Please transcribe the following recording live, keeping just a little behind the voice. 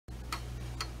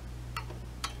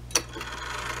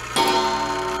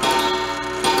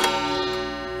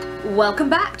Welcome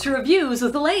back to Reviews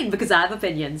with Elaine, because I have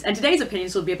opinions, and today's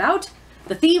opinions will be about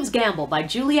The Thieves' Gamble by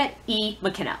Juliet E.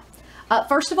 McKenna.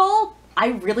 First of all, I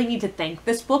really need to thank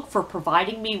this book for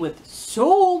providing me with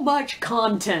so much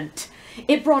content.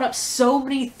 It brought up so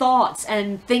many thoughts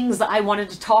and things that I wanted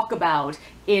to talk about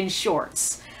in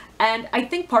shorts. And I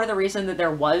think part of the reason that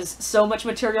there was so much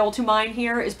material to mine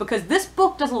here is because this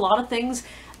book does a lot of things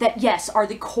that, yes, are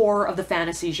the core of the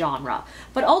fantasy genre,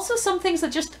 but also some things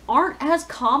that just aren't as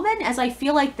common as I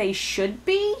feel like they should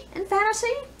be in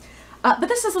fantasy. But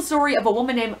this is the story of a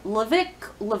woman named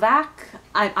Levac,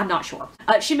 I'm not sure.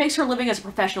 She makes her living as a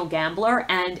professional gambler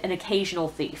and an occasional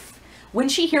thief. When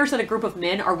she hears that a group of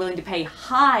men are willing to pay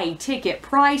high-ticket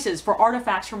prices for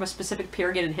artifacts from a specific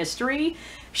period in history,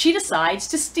 she decides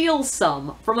to steal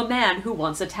some from a man who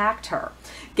once attacked her,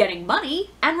 getting money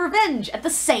and revenge at the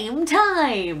same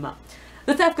time.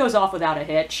 The theft goes off without a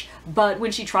hitch, but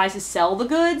when she tries to sell the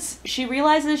goods, she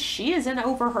realizes she is in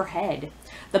over her head.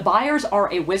 The buyers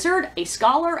are a wizard, a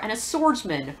scholar, and a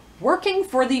swordsman, working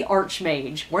for the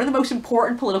Archmage, one of the most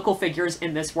important political figures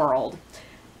in this world.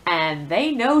 And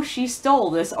they know she stole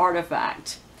this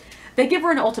artifact. They give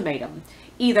her an ultimatum.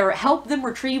 Either help them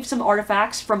retrieve some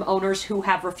artifacts from owners who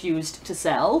have refused to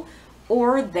sell,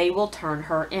 or they will turn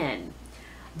her in.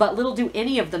 But little do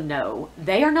any of them know,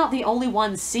 they are not the only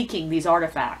ones seeking these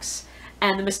artifacts,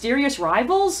 and the mysterious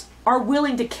rivals are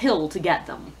willing to kill to get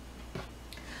them.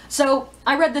 So,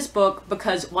 I read this book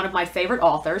because one of my favorite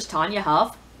authors, Tanya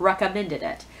Huff, recommended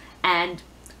it, and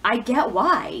I get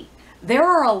why. There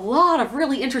are a lot of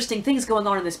really interesting things going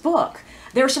on in this book.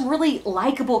 There are some really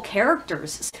likable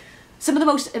characters. Some of the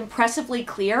most impressively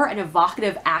clear and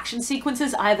evocative action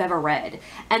sequences I've ever read,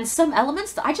 and some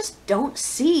elements that I just don't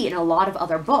see in a lot of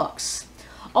other books.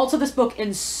 Also, this book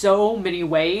in so many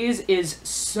ways is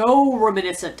so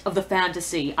reminiscent of the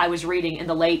fantasy I was reading in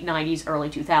the late 90s, early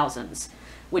 2000s,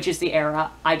 which is the era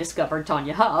I discovered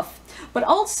Tanya Huff. But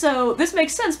also, this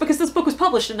makes sense because this book was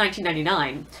published in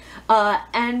 1999,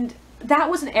 and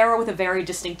that was an era with a very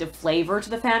distinctive flavor to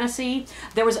the fantasy.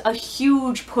 There was a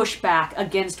huge pushback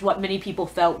against what many people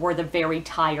felt were the very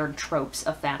tired tropes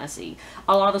of fantasy.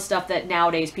 A lot of the stuff that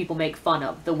nowadays people make fun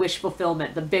of. The wish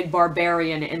fulfillment, the big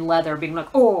barbarian in leather being like,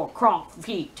 oh, cronk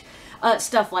feet.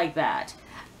 Stuff like that.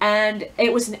 And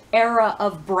it was an era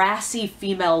of brassy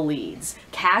female leads,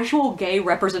 casual gay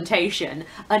representation,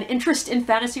 an interest in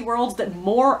fantasy worlds that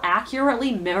more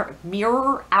accurately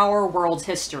mirror our world's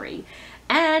history,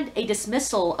 and a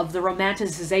dismissal of the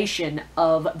romanticization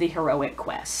of the heroic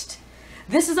quest.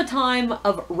 This is a time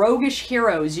of roguish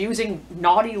heroes using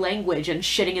naughty language and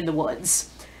shitting in the woods.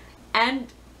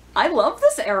 And I love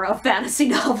this era of fantasy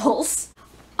novels.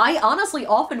 I honestly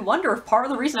often wonder if part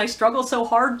of the reason I struggle so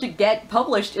hard to get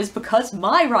published is because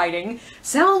my writing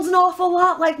sounds an awful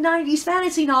lot like 90s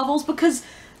fantasy novels, because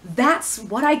that's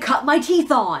what I cut my teeth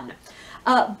on.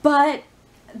 But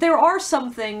there are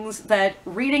some things that,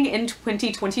 reading in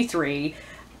 2023,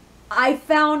 I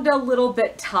found a little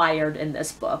bit tired in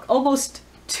this book. Almost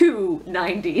too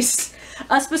 90s.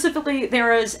 Specifically,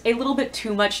 there is a little bit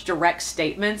too much direct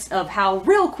statements of how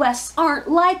real quests aren't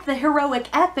like the heroic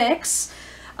epics.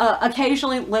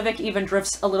 Occasionally, Livik even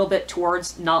drifts a little bit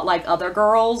towards not like other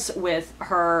girls with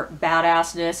her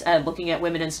badassness and looking at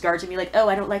women in skirts and be like, oh,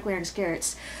 I don't like wearing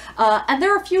skirts. And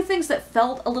there are a few things that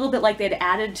felt a little bit like they'd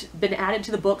been added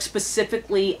to the book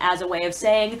specifically as a way of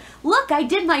saying, look, I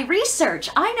did my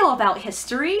research, I know about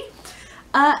history.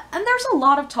 And there's a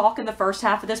lot of talk in the first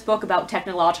half of this book about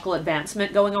technological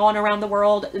advancement going on around the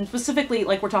world, and specifically,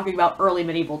 like, we're talking about early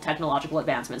medieval technological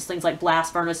advancements, things like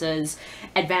blast furnaces,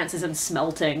 advances in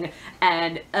smelting,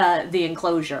 and the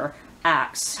enclosure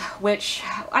axe, which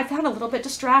I found a little bit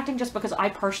distracting just because I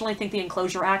personally think the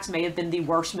enclosure axe may have been the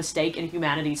worst mistake in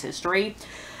humanity's history.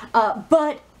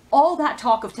 But all that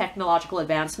talk of technological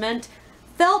advancement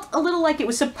felt a little like it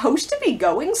was supposed to be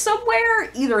going somewhere,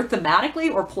 either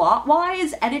thematically or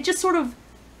plot-wise, and it just sort of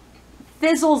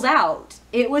fizzles out.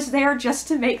 It was there just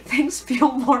to make things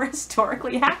feel more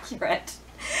historically accurate.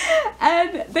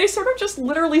 And they sort of just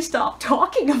literally stopped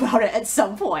talking about it at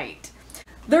some point.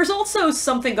 There's also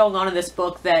something going on in this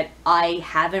book that I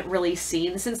haven't really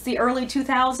seen since the early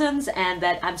 2000s, and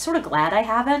that I'm sort of glad I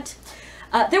haven't.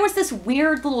 There was this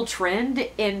weird little trend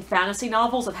in fantasy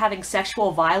novels of having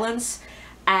sexual violence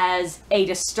as a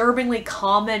disturbingly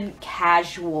common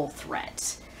casual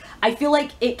threat. I feel like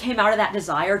it came out of that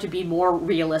desire to be more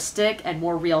realistic and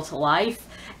more real to life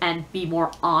and be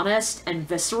more honest and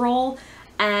visceral,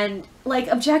 and like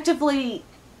objectively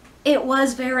It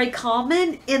was very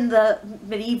common in the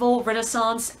medieval,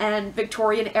 Renaissance, and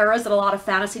Victorian eras that a lot of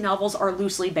fantasy novels are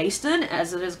loosely based in,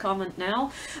 as it is common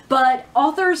now. But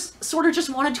authors sort of just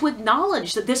wanted to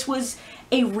acknowledge that this was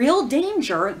a real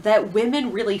danger that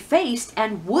women really faced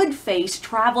and would face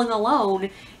traveling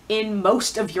alone in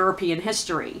most of European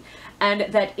history.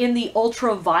 And that in the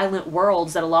ultra-violent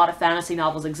worlds that a lot of fantasy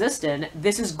novels exist in,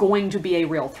 this is going to be a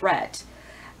real threat.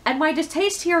 And my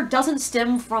distaste here doesn't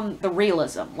stem from the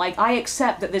realism. Like, I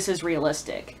accept that this is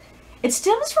realistic. It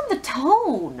stems from the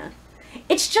tone.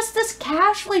 It's just this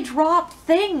casually dropped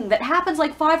thing that happens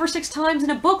like 5 or 6 times in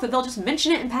a book that they'll just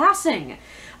mention it in passing.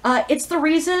 It's the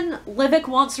reason Livik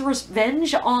wants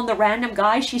revenge on the random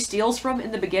guy she steals from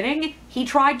in the beginning. He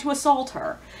tried to assault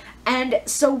her. And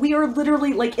so we are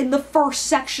literally like in the first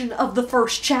section of the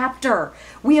first chapter.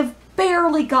 We have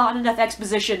barely gotten enough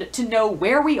exposition to know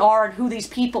where we are and who these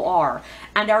people are,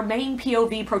 and our main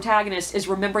POV protagonist is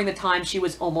remembering the time she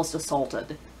was almost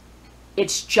assaulted.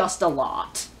 It's just a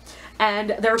lot.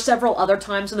 And there are several other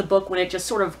times in the book when it just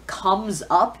sort of comes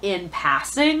up in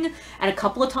passing, and a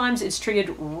couple of times it's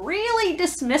treated really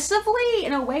dismissively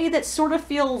in a way that sort of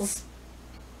feels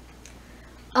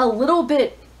a little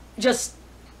bit just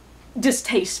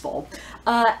distasteful.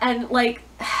 And like,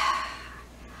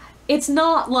 it's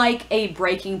not like a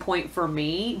breaking point for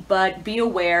me, but be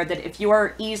aware that if you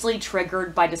are easily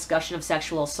triggered by discussion of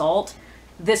sexual assault,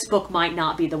 this book might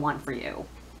not be the one for you.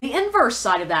 The inverse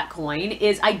side of that coin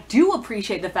is I do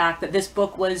appreciate the fact that this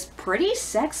book was pretty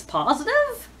sex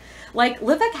positive. Like,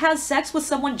 Livik has sex with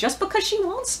someone just because she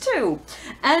wants to.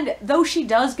 And though she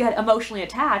does get emotionally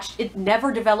attached, it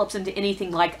never develops into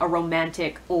anything like a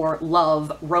romantic or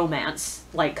love romance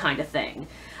like kind of thing.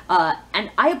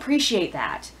 And I appreciate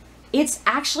that. It's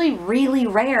actually really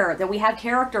rare that we have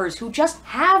characters who just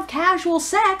have casual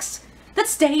sex that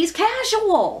stays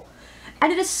casual.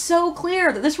 And it is so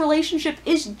clear that this relationship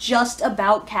is just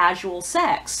about casual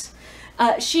sex.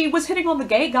 She was hitting on the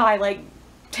gay guy like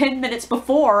 10 minutes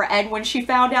before, and when she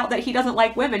found out that he doesn't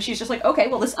like women, she's just like, okay,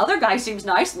 well, this other guy seems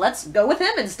nice, let's go with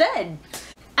him instead.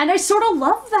 And I sort of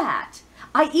love that.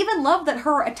 I even love that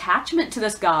her attachment to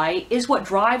this guy is what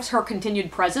drives her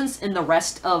continued presence in the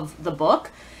rest of the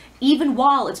book, even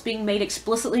while it's being made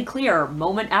explicitly clear,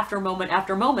 moment after moment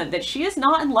after moment, that she is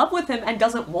not in love with him and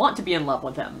doesn't want to be in love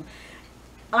with him.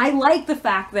 I like the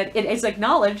fact that it is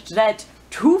acknowledged that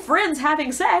 2 friends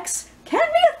having sex can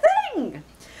be a thing!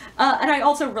 And I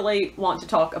also really want to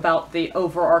talk about the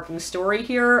overarching story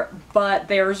here, but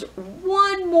there's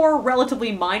one more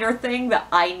relatively minor thing that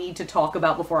I need to talk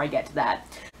about before I get to that.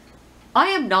 I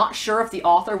am not sure if the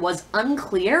author was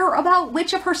unclear about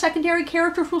which of her secondary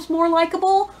characters was more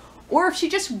likable, or if she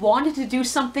just wanted to do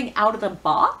something out of the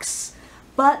box,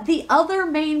 but the other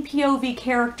main POV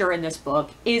character in this book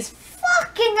is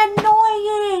fucking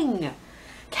annoying!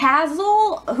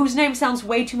 Kazel, whose name sounds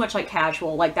way too much like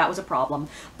casual, like that was a problem,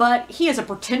 but he is a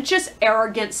pretentious,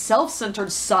 arrogant,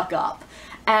 self-centered suck-up,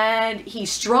 and he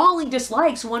strongly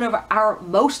dislikes one of our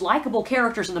most likable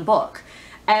characters in the book.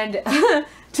 And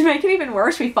to make it even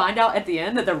worse, we find out at the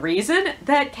end that the reason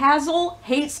that Kazel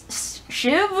hates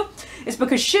Shiv is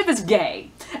because Shiv is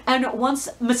gay, and once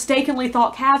mistakenly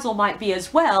thought Kazel might be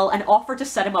as well and offered to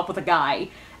set him up with a guy.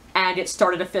 And it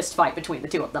started a fist fight between the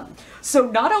two of them. So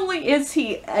not only is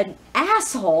he an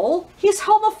asshole, he's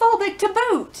homophobic to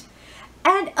boot.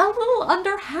 And a little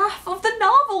under half of the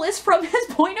novel is from his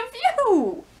point of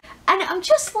view. And I'm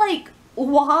just like,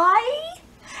 why?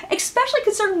 Especially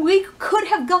considering we could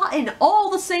have gotten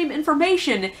all the same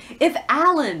information if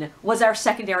Alan was our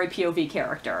secondary POV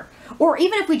character. Or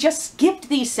even if we just skipped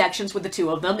these sections with the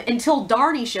 2 of them until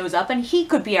Darnie shows up and he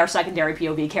could be our secondary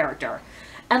POV character.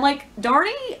 And, like,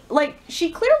 Darnie, like, she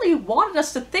clearly wanted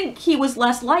us to think he was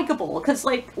less likable, because,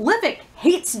 like, Livik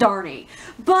hates Darnie,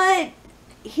 but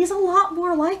he's a lot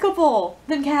more likable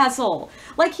than Kazel.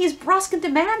 Like, he's brusque and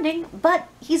demanding, but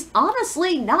he's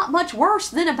honestly not much worse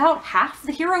than about half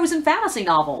the heroes in fantasy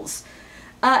novels.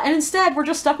 And instead, we're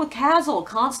just stuck with Kazel,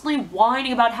 constantly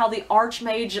whining about how the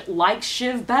Archmage likes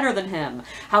Shiv better than him,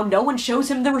 how no one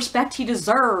shows him the respect he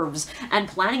deserves, and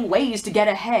planning ways to get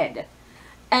ahead.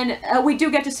 And we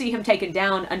do get to see him taken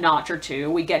down a notch or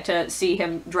 2. We get to see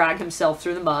him drag himself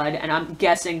through the mud, and I'm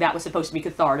guessing that was supposed to be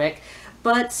cathartic.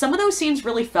 But some of those scenes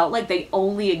really felt like they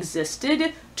only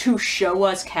existed to show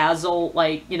us Kazel,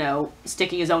 like, you know,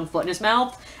 sticking his own foot in his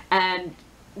mouth. And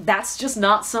that's just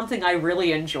not something I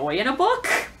really enjoy in a book.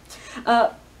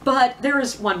 But there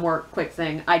is one more quick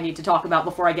thing I need to talk about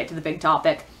before I get to the big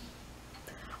topic.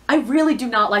 I really do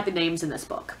not like the names in this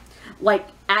book. Like,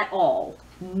 at all.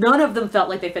 None of them felt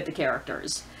like they fit the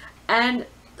characters. And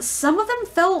some of them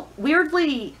felt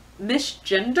weirdly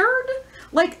misgendered.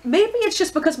 Like, maybe it's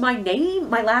just because my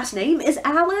last name is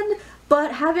Alan,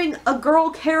 but having a girl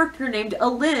character named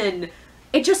Alyn,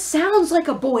 it just sounds like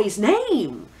a boy's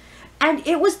name. And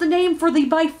it was the name for the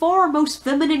by far most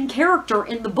feminine character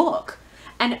in the book.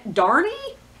 And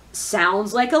Darnie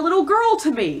sounds like a little girl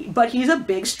to me, but he's a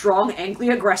big, strong, angry,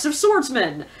 aggressive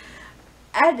swordsman.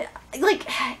 And, like,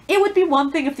 it would be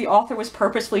one thing if the author was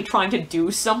purposefully trying to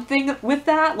do something with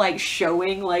that, like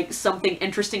showing, like, something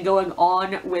interesting going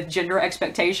on with gender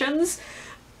expectations,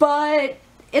 but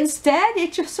instead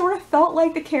it just sort of felt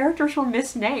like the characters were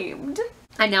misnamed.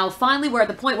 And now, finally, we're at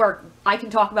the point where I can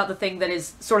talk about the thing that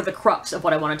is sort of the crux of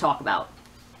what I want to talk about.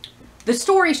 The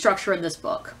story structure in this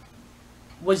book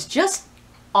was just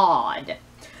odd.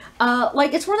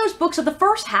 Like, it's one of those books that the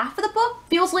first half of the book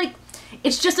feels like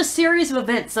it's just a series of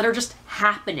events that are just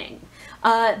happening.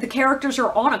 The characters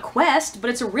are on a quest, but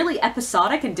it's a really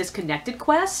episodic and disconnected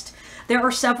quest. There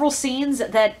are several scenes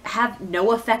that have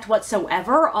no effect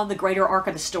whatsoever on the greater arc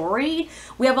of the story.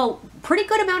 We have a pretty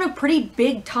good amount of pretty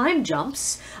big time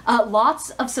jumps. Lots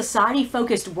of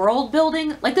society-focused world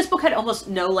building. Like, this book had almost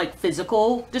no, like,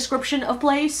 physical description of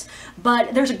place,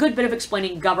 but there's a good bit of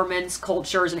explaining governments,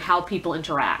 cultures, and how people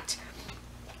interact.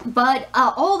 But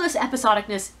all this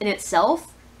episodicness in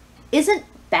itself isn't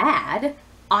bad.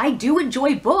 I do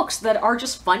enjoy books that are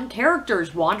just fun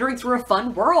characters wandering through a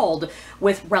fun world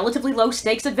with relatively low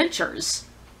stakes adventures.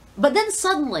 But then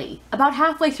suddenly, about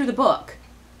halfway through the book,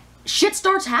 shit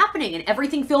starts happening and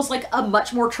everything feels like a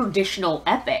much more traditional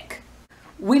epic.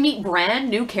 We meet brand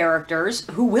new characters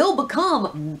who will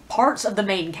become parts of the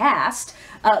main cast,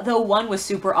 though one was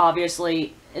super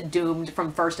obviously doomed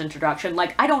from first introduction.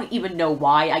 Like, I don't even know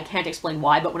why, I can't explain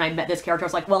why, but when I met this character I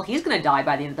was like, well, he's gonna die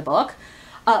by the end of the book.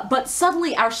 But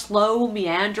suddenly our slow,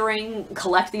 meandering,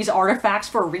 collect these artifacts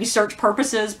for research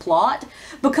purposes plot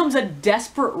becomes a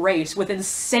desperate race with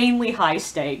insanely high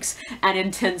stakes and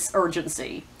intense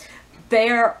urgency.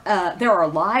 There are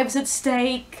lives at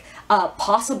stake,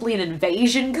 possibly an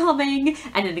invasion coming,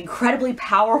 and an incredibly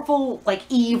powerful, like,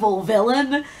 evil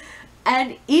villain.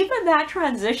 And even that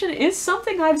transition is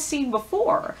something I've seen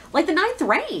before. Like the Ninth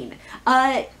Reign.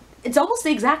 It's almost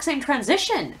the exact same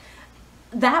transition.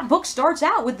 That book starts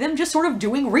out with them just sort of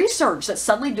doing research that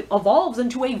suddenly evolves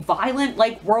into a violent,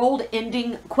 like,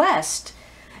 world-ending quest.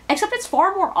 Except it's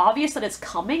far more obvious that it's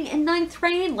coming in Ninth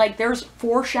Reign. Like, there's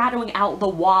foreshadowing out the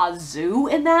wazoo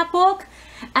in that book.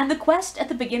 And the quest at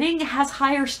the beginning has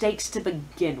higher stakes to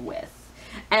begin with.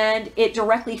 And it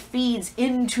directly feeds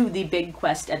into the big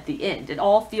quest at the end. It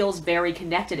all feels very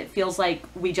connected. It feels like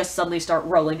we just suddenly start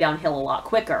rolling downhill a lot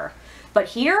quicker. But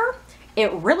here,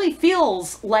 it really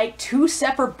feels like two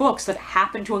separate books that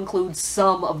happen to include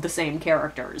some of the same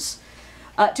characters.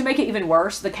 To make it even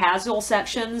worse, the casual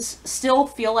sections still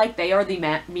feel like they are the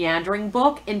meandering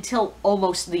book until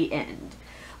almost the end.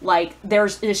 Like,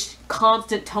 there's this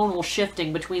constant tonal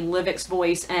shifting between Livik's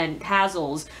voice and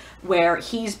Casual's, where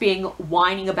he's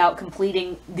whining about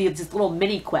completing these little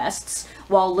mini-quests,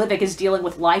 while Livik is dealing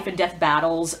with life and death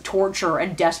battles, torture,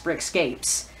 and desperate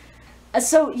escapes.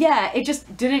 So yeah, it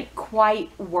just didn't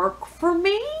quite work for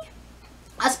me.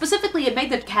 Specifically, it made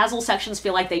the casual sections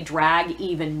feel like they drag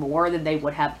even more than they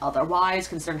would have otherwise,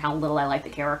 considering how little I like the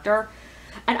character.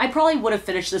 And I probably would have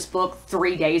finished this book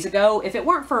 3 days ago if it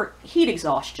weren't for heat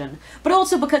exhaustion, but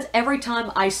also because every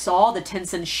time I saw the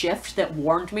tension shift that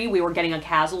warned me we were getting a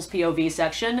casual's POV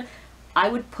section, I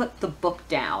would put the book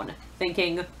down,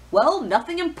 thinking, well,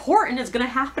 nothing important is going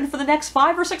to happen for the next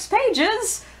 5 or 6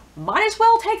 pages. Might as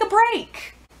well take a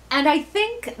break. And I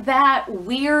think that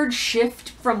weird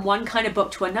shift from one kind of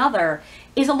book to another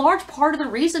is a large part of the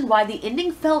reason why the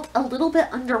ending felt a little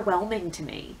bit underwhelming to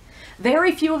me.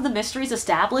 Very few of the mysteries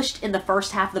established in the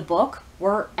first half of the book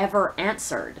were ever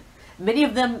answered. Many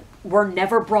of them were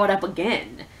never brought up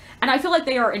again. And I feel like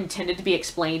they are intended to be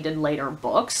explained in later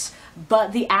books,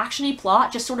 but the action-y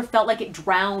plot just sort of felt like it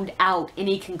drowned out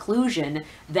any conclusion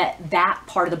that that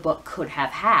part of the book could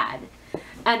have had.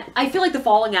 And I feel like the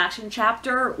Falling Action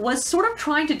chapter was sort of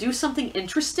trying to do something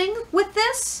interesting with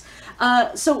this.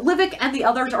 So Livik and the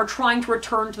others are trying to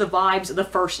return to the vibes of the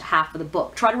first half of the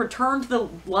book. Try to return to the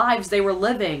lives they were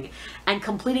living and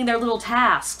completing their little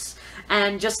tasks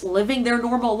and just living their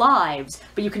normal lives.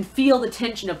 But you can feel the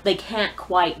tension of they can't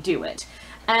quite do it.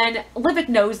 And Livik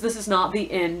knows this is not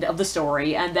the end of the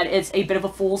story and that it's a bit of a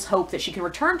fool's hope that she can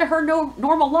return to her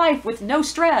normal life with no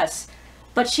stress.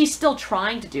 But she's still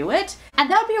trying to do it.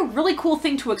 And that would be a really cool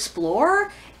thing to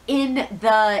explore in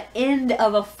the end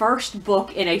of a first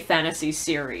book in a fantasy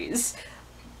series.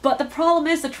 But the problem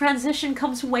is the transition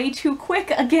comes way too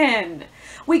quick again.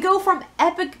 We go from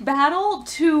epic battle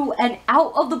to an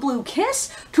out-of-the-blue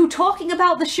kiss to talking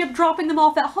about the ship dropping them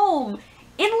off at home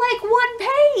in like 1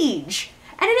 page.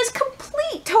 And it is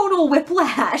complete tonal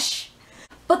whiplash.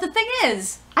 But the thing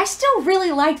is, I still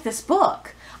really liked this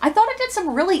book. I thought it did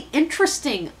some really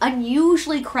interesting,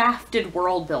 unusually crafted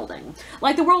world building.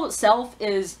 Like, the world itself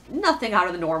is nothing out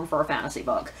of the norm for a fantasy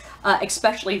book,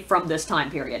 especially from this time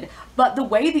period. But the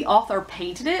way the author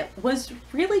painted it was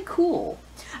really cool.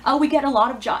 We get a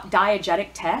lot of diegetic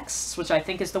texts, which I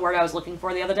think is the word I was looking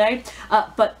for the other day,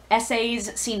 but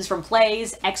essays, scenes from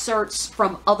plays, excerpts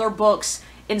from other books,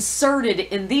 inserted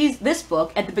in this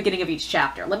book at the beginning of each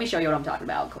chapter. Let me show you what I'm talking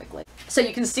about quickly. So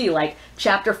you can see, like,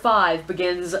 chapter 5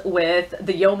 begins with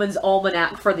the Yeoman's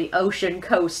Almanac for the Ocean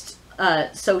Coast,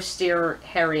 Soster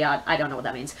Harriot. I don't know what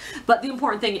that means. But the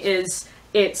important thing is,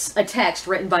 it's a text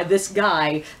written by this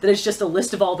guy that is just a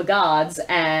list of all the gods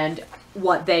and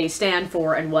what they stand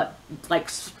for and what, like,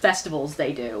 festivals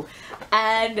they do.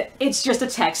 And it's just a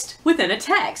text within a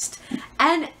text.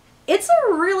 And it's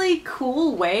a really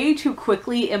cool way to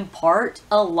quickly impart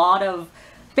a lot of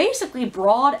basically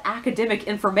broad academic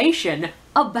information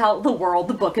about the world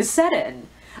the book is set in.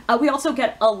 We also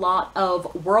get a lot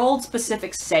of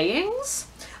world-specific sayings,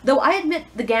 though I admit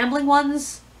the gambling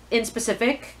ones in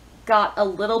specific got a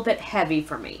little bit heavy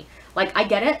for me. Like, I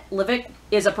get it, Livik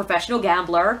is a professional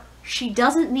gambler. She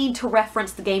doesn't need to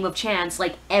reference the game of chance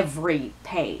like every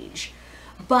page.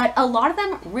 But a lot of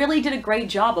them really did a great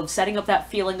job of setting up that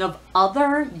feeling of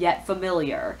other yet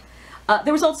familiar.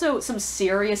 There was also some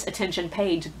serious attention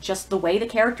paid to just the way the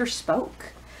characters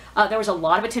spoke. There was a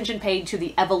lot of attention paid to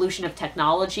the evolution of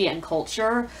technology and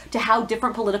culture, to how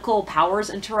different political powers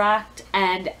interact,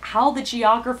 and how the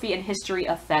geography and history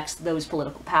affects those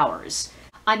political powers.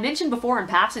 I mentioned before in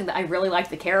passing that I really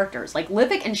liked the characters. Like,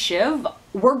 Livik and Shiv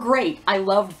were great. I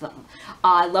loved them.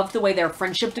 I loved the way their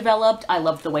friendship developed. I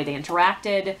loved the way they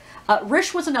interacted.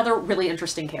 Rish was another really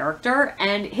interesting character,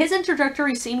 and his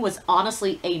introductory scene was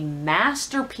honestly a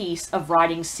masterpiece of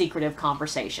writing secretive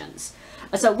conversations.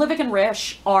 So Livik and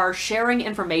Rish are sharing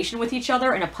information with each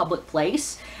other in a public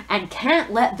place, and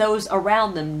can't let those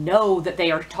around them know that they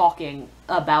are talking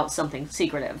about something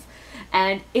secretive.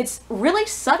 And it's really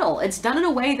subtle. It's done in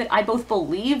a way that I both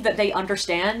believe that they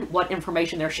understand what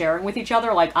information they're sharing with each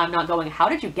other. Like, I'm not going, how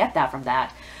did you get that from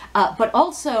that? But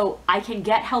also, I can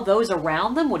get how those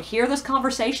around them would hear this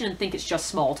conversation and think it's just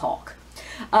small talk.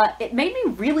 It made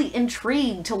me really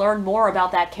intrigued to learn more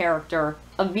about that character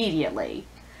immediately.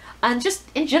 And just,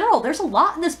 in general, there's a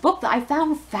lot in this book that I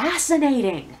found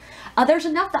fascinating. There's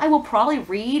enough that I will probably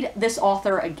read this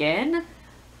author again,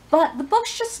 but the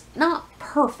book's just not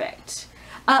perfect.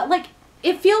 Like,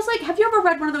 it feels like, have you ever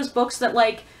read one of those books that,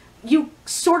 like, you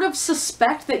sort of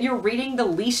suspect that you're reading the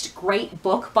least great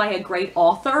book by a great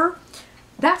author?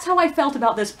 That's how I felt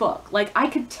about this book. Like, I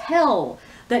could tell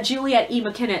that Juliet E.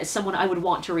 McKenna is someone I would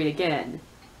want to read again.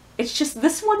 It's just,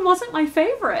 this one wasn't my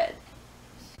favorite.